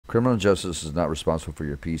Criminal justice is not responsible for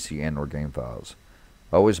your PC and or game files.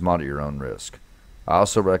 Always mod at your own risk. I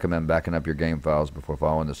also recommend backing up your game files before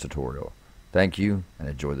following this tutorial. Thank you and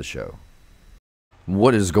enjoy the show.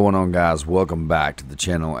 What is going on, guys? Welcome back to the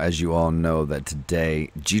channel. As you all know, that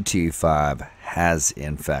today GTA 5 has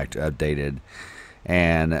in fact updated,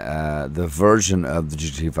 and the version of the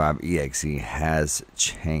GTA 5 EXE has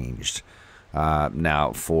changed.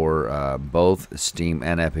 Now for both Steam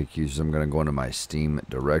and Epic users, I'm going to go into my Steam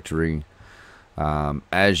directory.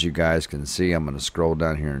 As you guys can see, I'm going to scroll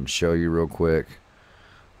down here and show you real quick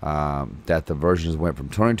that the versions went from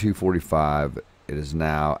 2245. It is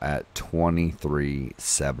now at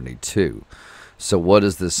 2372. So what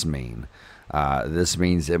does this mean? This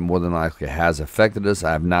means it more than likely has affected us.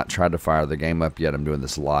 I have not tried to fire the game up yet. I'm doing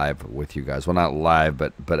this live with you guys. Well, not live,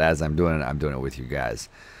 but as I'm doing it with you guys.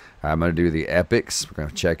 I'm going to do the epics. We're going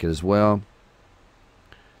to check it as well.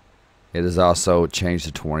 It is also changed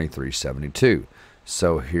to 2372.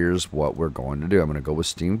 So here's what we're going to do. I'm going to go with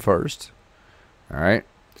Steam first. Alright.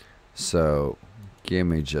 So give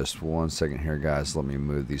me just 1 second here, guys. Let me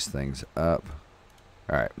move these things up.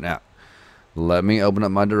 Alright. Now, let me open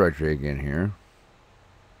up my directory again here.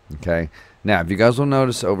 Okay. Now, if you guys will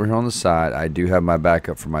notice over here on the side, I do have my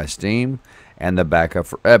backup for my Steam and the backup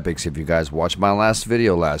for Epics. If you guys watched my last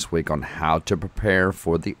video last week on how to prepare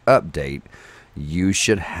for the update, you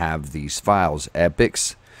should have these files.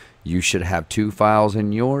 Epics, you should have 2 files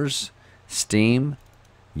in yours. Steam,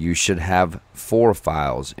 you should have 4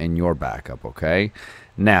 files in your backup. Okay.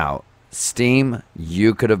 Now, Steam,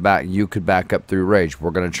 you could back up through Rage.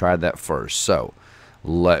 We're going to try that first. So,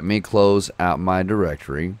 let me close out my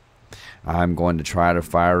directory. I'm going to try to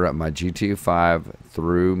fire up my GTA 5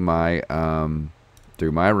 through my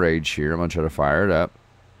Rage here. I'm going to try to fire it up.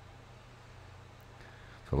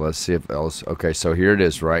 So let's see if else. Okay, so here it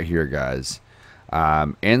is right here, guys.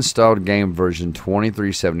 Installed game version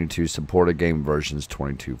 2372, supported game versions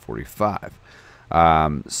 2245.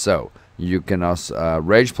 So you can also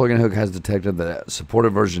Rage plugin hook has detected that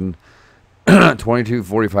supported version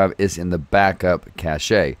 2245 is in the backup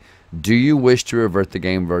cache. Do you wish to revert the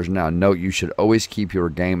game version now? Note you should always keep your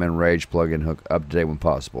game and Rage plugin hook up to date when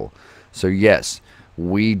possible. So yes,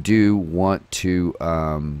 we do want to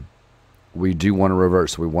revert.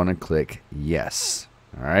 So we want to click yes.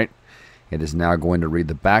 All right. It is now going to read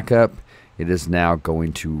the backup. It is now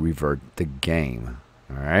going to revert the game.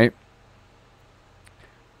 All right.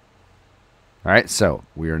 All right. So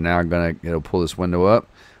we are now going to pull this window up.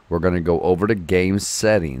 We're going to go over to game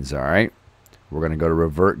settings. All right. We're going to go to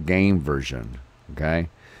revert game version. Okay.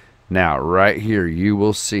 Now, right here, you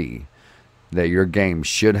will see that your game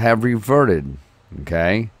should have reverted.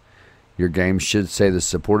 Okay. Your game should say the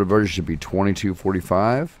supported version should be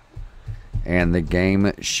 2245. And the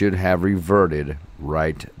game should have reverted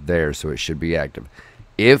right there. So it should be active.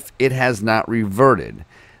 If it has not reverted,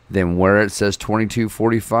 then where it says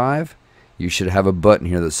 2245, you should have a button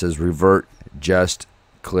here that says revert. Just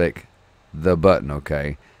click the button.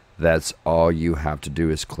 Okay. That's all you have to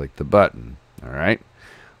do is click the button. All right.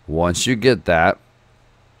 Once you get that,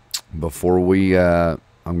 before we, I'm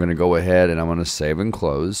going to go ahead and I'm going to save and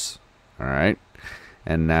close. All right.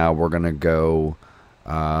 And now we're going to go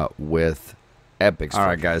with Epics. All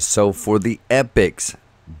right, guys. So for the Epics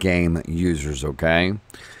game users, okay,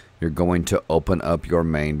 you're going to open up your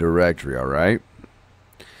main directory. All right.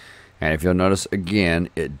 And if you'll notice again,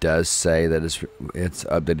 it does say that it's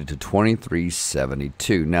updated to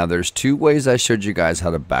 2372. Now, there's 2 ways I showed you guys how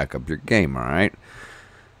to back up your game, all right?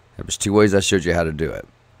 There's 2 ways I showed you how to do it.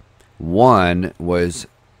 One was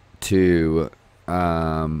to,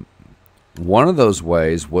 one of those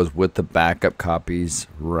ways was with the backup copies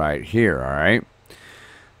right here, all right?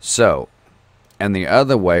 So, and the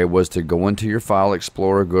other way was to go into your File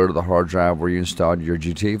Explorer, go to the hard drive where you installed your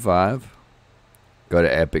GTA 5. Go to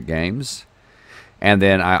Epic Games. And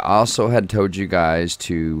then I also had told you guys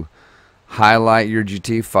to highlight your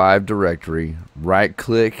GTA 5 directory, right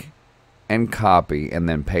click and copy, and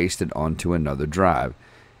then paste it onto another drive,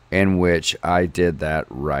 in which I did that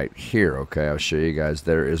right here. Okay, I'll show you guys.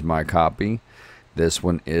 There is my copy. This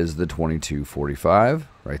one is the 2245.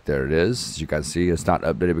 Right there it is. As you can see, it's not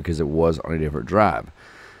updated because it was on a different drive.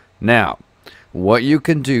 Now, what you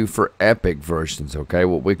can do for Epic versions, okay,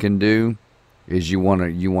 what we can do is you want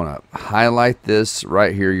to highlight this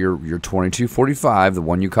right here, your 2245, the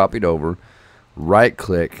one you copied over, right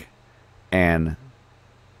click and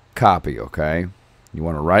copy. Okay, you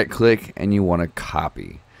want to right click and you want to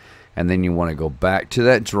copy, and then you want to go back to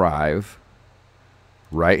that drive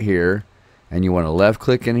right here, and you want to left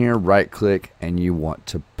click in here, right click, and you want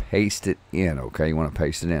to paste it in. Okay, you want to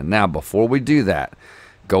paste it in. Now, before we do that,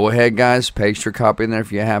 go ahead, guys, paste your copy in there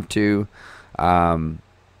if you have to.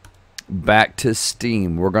 Back to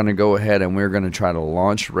Steam, we're going to go ahead and we're going to try to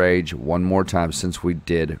launch Rage one more time since we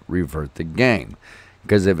did revert the game.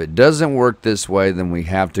 Because if it doesn't work this way, then we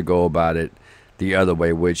have to go about it the other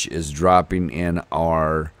way, which is dropping in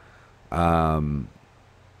our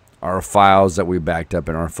files that we backed up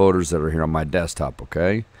in our folders that are here on my desktop,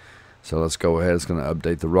 okay? So let's go ahead. It's going to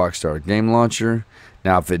update the Rockstar game launcher.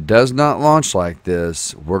 Now, if it does not launch like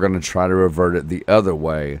this, we're going to try to revert it the other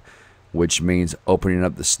way, which means opening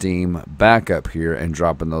up the Steam backup here and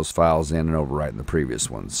dropping those files in and overwriting the previous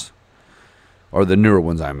ones. Or the newer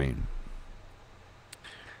ones, I mean.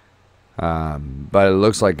 But it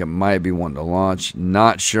looks like it might be wanting to launch.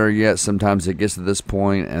 Not sure yet. Sometimes it gets to this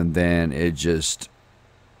point and then it just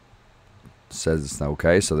says it's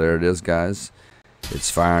okay. So there it is, guys. It's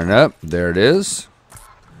firing up. There it is.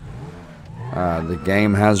 The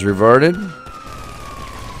game has reverted.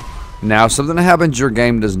 Now, if something happens, your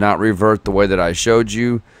game does not revert the way that I showed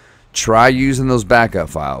you, try using those backup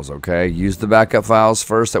files, okay? Use the backup files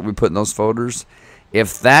first that we put in those folders.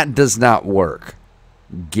 If that does not work,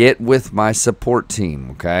 get with my support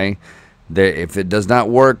team, okay? If it does not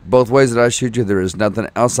work both ways that I showed you, there is nothing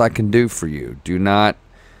else I can do for you. Do not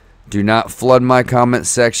flood my comment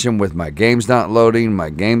section with my game's not loading, my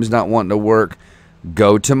game's not wanting to work.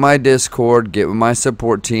 Go to my Discord, get with my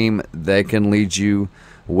support team. They can lead you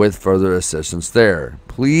with further assistance there.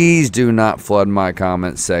 Please do not flood my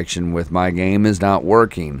comment section with my game is not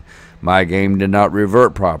working, my game did not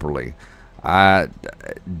revert properly.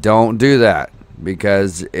 Don't do that,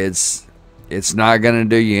 because it's not going to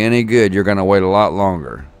do you any good. You're going to wait a lot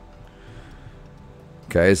longer.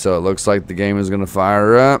 Okay, so it looks like the game is going to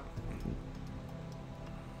fire up.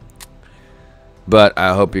 But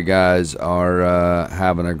I hope you guys are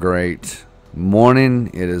having a great morning.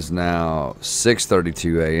 It is now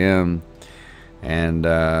 6:32 a.m. and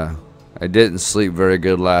I didn't sleep very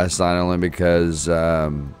good last night, only because I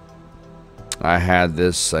had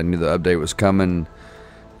this. I knew the update was coming,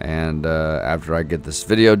 and after I get this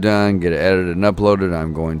video done, get it edited and uploaded,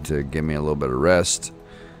 I'm going to give me a little bit of rest.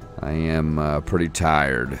 I am pretty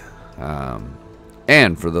tired.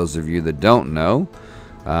 And for those of you that don't know,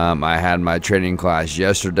 I had my training class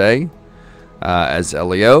yesterday as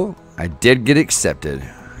LEO. I did get accepted.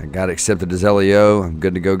 I got accepted as LEO. I'm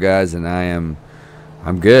good to go, guys, and I'm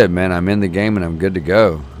good, man. I'm in the game and I'm good to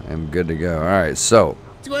go. I'm good to go. All right, so.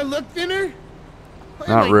 Do I look thinner? Why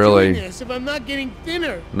not am I really. doing this if I'm not getting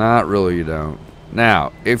thinner? Not really, you don't.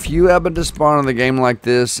 Now, if you happen to spawn in the game like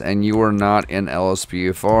this and you are not in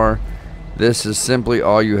LSPDFR, this is simply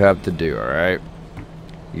all you have to do, all right?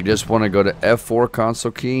 You just want to go to F4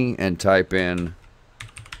 console key and type in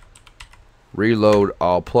reload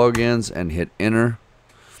all plugins and hit enter.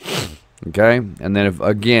 Okay, and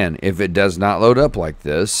then if it does not load up like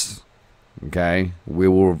this, okay, we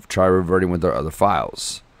will try reverting with our other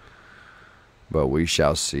files, but we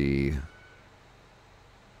shall see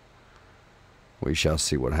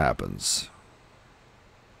what happens.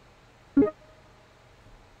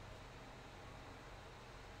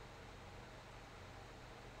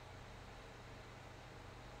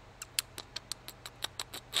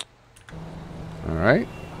 Alright,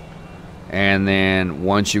 and then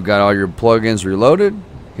once you've got all your plugins reloaded,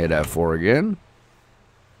 hit F4 again,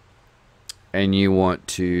 and you want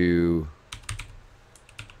to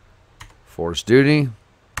force duty,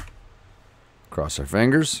 cross our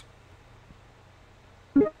fingers,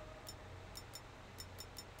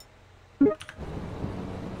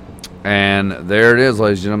 and there it is,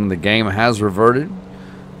 ladies and gentlemen. The game has reverted.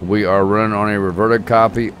 We are running on a reverted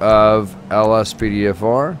copy of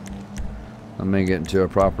LSPDFR. Let me get into a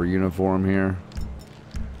proper uniform here.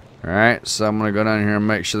 Alright, so I'm going to go down here and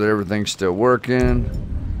make sure that everything's still working.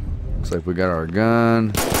 Looks like we got our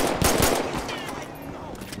gun.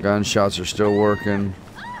 Gunshots are still working.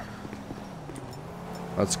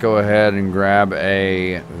 Let's go ahead and grab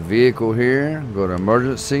a vehicle here. Go to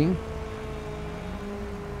emergency.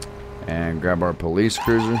 And grab our police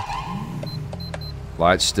cruiser.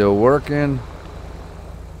 Lights still working.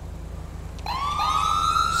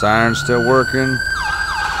 Siren's still working.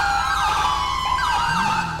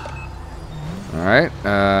 Alright,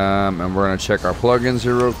 and we're going to check our plugins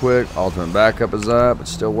here real quick. Ultimate backup is up. It's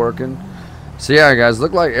still working. So yeah, guys,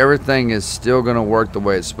 look like everything is still going to work the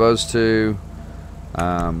way it's supposed to.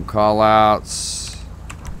 Call outs.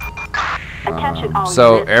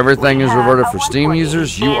 So everything is reverted for Steam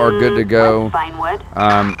users. You are good to go.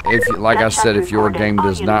 If, like I said, if your game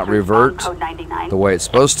does not revert the way it's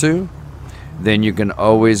supposed to, then you can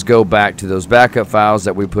always go back to those backup files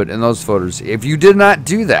that we put in those folders. If you did not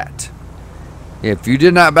do that, If you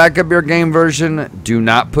did not back up your game version, do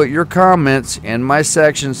not put your comments in my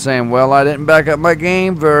section saying, well, I didn't back up my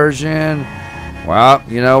game version. Well,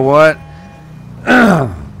 you know what?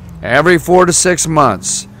 Every 4 to 6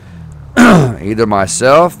 months, either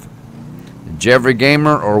myself, Jeffrey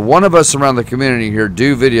Gamer, or one of us around the community here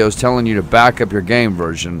do videos telling you to back up your game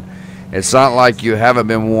version. It's not like you haven't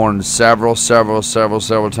been warned several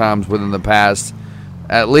times within the past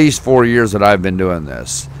at least 4 years that I've been doing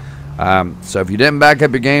this. So if you didn't back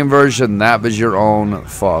up your game version, that was your own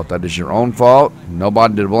fault. That is your own fault.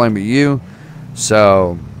 Nobody to blame but you.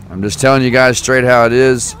 So I'm just telling you guys straight how it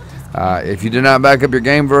is. If you did not back up your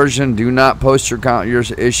game version, do not post your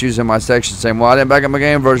issues in my section saying, well, I didn't back up my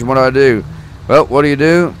game version. What do I do? Well, what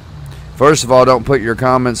do? First of all, don't put your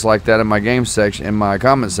comments like that in my game section, in my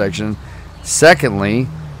comment section. Secondly,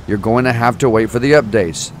 you're going to have to wait for the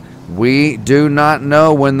updates. We do not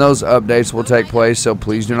know when those updates will take place, so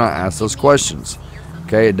please do not ask those questions.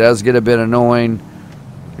 Okay, it does get a bit annoying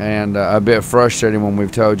and a bit frustrating when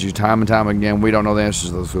we've told you time and time again we don't know the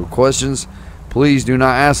answers to those questions. Please do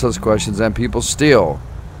not ask those questions, and people still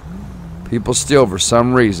for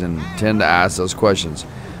some reason tend to ask those questions.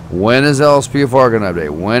 When is LSPDFR going to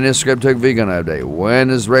update? When is ScriptHookV going to update? When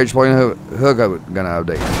is Rage Plugin Hook going to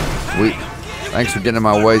update? Thanks for getting in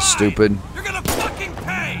my way, stupid. You're gonna fucking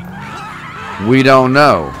pay. We don't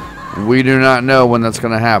know. We do not know when that's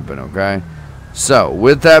going to happen, okay? So,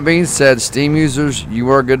 with that being said, Steam users, you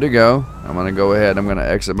are good to go. I'm going to go ahead. I'm going to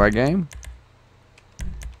exit my game.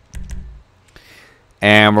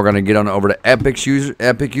 And we're going to get on over to Epic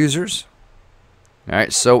users. All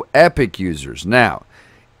right, so Epic users. Now,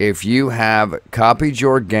 if you have copied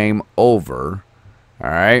your game over, all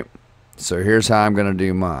right, so here's how I'm going to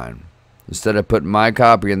do mine. Instead of putting my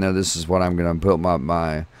copy in there, this is what I'm going to put I'm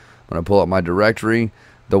going to pull up my directory,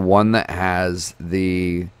 the one that has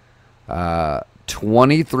the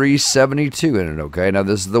 2372 in it, okay? Now,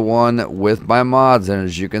 this is the one with my mods in it,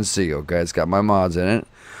 as you can see, okay? It's got my mods in it.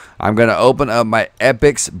 I'm going to open up my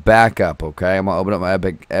Epic's backup, okay? I'm going to open up my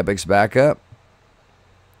Epic's backup.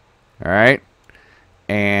 All right?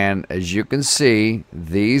 And as you can see,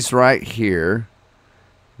 these right here,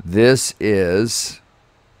 this is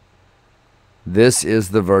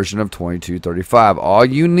the version of 2235. All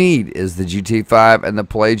you need is the GT5 and the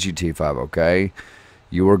Play GT5, okay?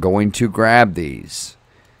 You are going to grab these,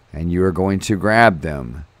 and you are going to grab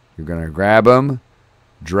them. You're going to grab them,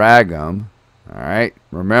 drag them, all right?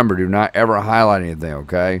 Remember, do not ever highlight anything,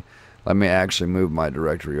 okay? Let me actually move my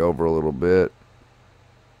directory over a little bit.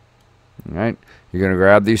 All right? You're going to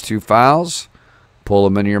grab these two files, pull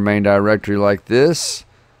them into your main directory like this.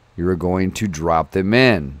 You're going to drop them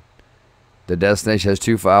in. The destination has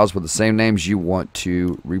two files with the same names. You want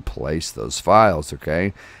to replace those files,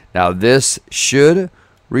 okay? Now, this should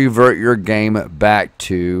revert your game back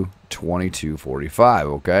to 2245,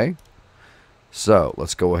 okay? So,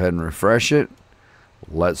 let's go ahead and refresh it.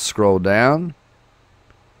 Let's scroll down.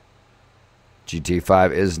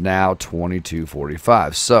 GT5 is now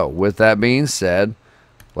 2245. So, with that being said,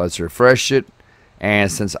 let's refresh it.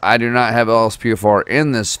 And since I do not have LSPDFR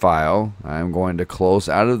in this file, I'm going to close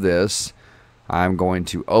out of this. I'm going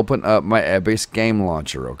to open up my Epic's game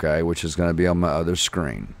launcher, okay, which is going to be on my other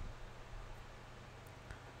screen.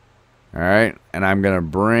 Alright, and I'm going to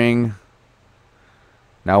bring...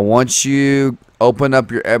 Now, once you open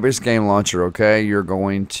up your Epic's game launcher, okay, you're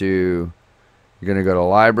going to go to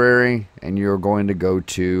library, and you're going to go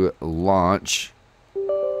to launch.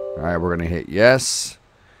 Alright, we're going to hit yes,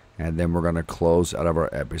 and then we're going to close out of our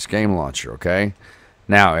Epic's game launcher, okay?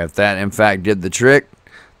 Now, if that in fact did the trick,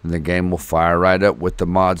 then the game will fire right up with the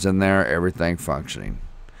mods in there, everything functioning.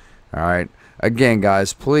 Alright, again,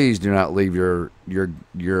 guys, please do not leave your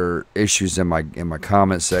issues in my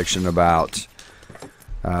comment section about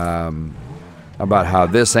how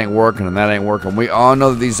this ain't working and that ain't working. We all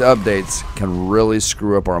know that these updates can really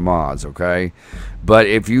screw up our mods, okay? But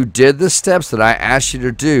if you did the steps that I asked you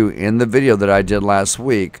to do in the video that I did last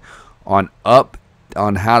week on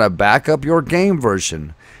how to back up your game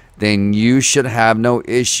version, then you should have no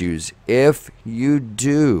issues. If you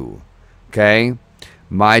do, okay,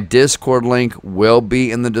 my Discord link will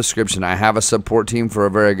be in the description. I have a support team for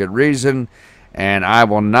a very good reason, and I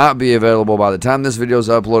will not be available by the time this video is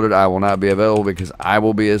uploaded. I will not be available because I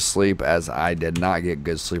will be asleep, as I did not get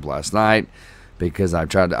good sleep last night because I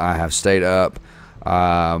have stayed up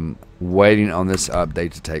waiting on this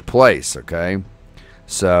update to take place, okay?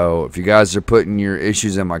 So if you guys are putting your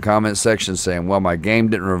issues in my comment section saying, well, my game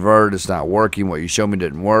didn't revert, it's not working, what you showed me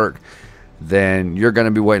didn't work, then you're going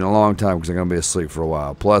to be waiting a long time because I'm going to be asleep for a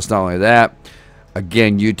while. Plus, not only that,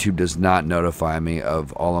 Again, YouTube does not notify me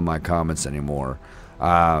of all of my comments anymore.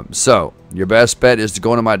 So your best bet is to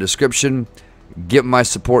go into my description, get my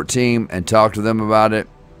support team, and talk to them about it.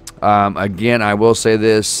 Again, I will say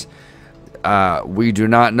this. We do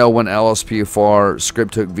not know when LSPDFR,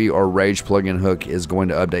 Script Hook V, or Rage plugin hook is going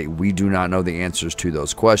to update. We do not know the answers to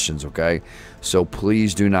those questions, okay? So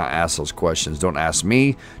please do not ask those questions. Don't ask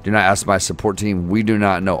me. Do not ask my support team. We do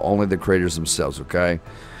not know. Only the creators themselves, okay?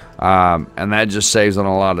 And that just saves on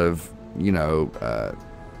a lot of,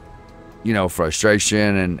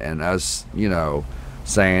 frustration and us,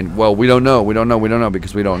 saying, well, we don't know,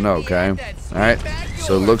 because we don't know, okay? All right,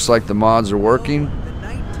 so it looks like the mods are working.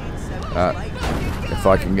 If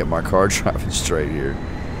I can get my car driving straight here.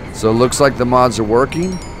 So it looks like the mods are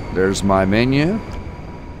working. There's my menu.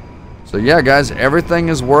 So yeah, guys, everything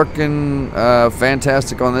is working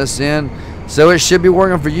fantastic on this end. So it should be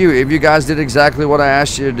working for you. If you guys did exactly what I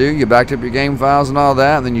asked you to do, you backed up your game files and all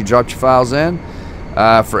that, and then you dropped your files in.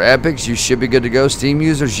 For Epics, you should be good to go. Steam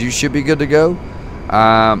users, you should be good to go.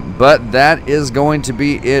 But that is going to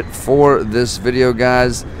be it for this video,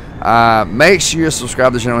 guys. Make sure you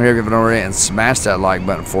subscribe to the channel here if you haven't already, and smash that like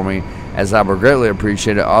button for me, as I would greatly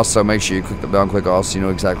appreciate it. Also, make sure you click the bell and click all so you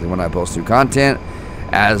know exactly when I post new content,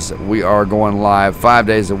 as we are going live 5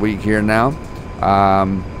 days a week here now.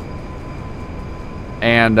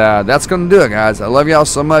 That's going to do it, guys. I love y'all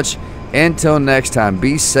so much. Until next time,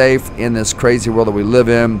 be safe in this crazy world that we live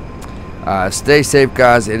in. Stay safe,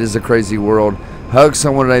 guys. It is a crazy world. Hug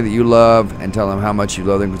someone today that you love and tell them how much you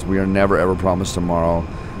love them, because we are never ever promised tomorrow.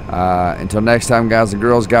 Until next time, guys and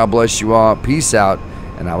girls, God bless you all. Peace out,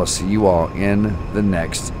 and I will see you all in the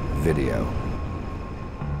next video.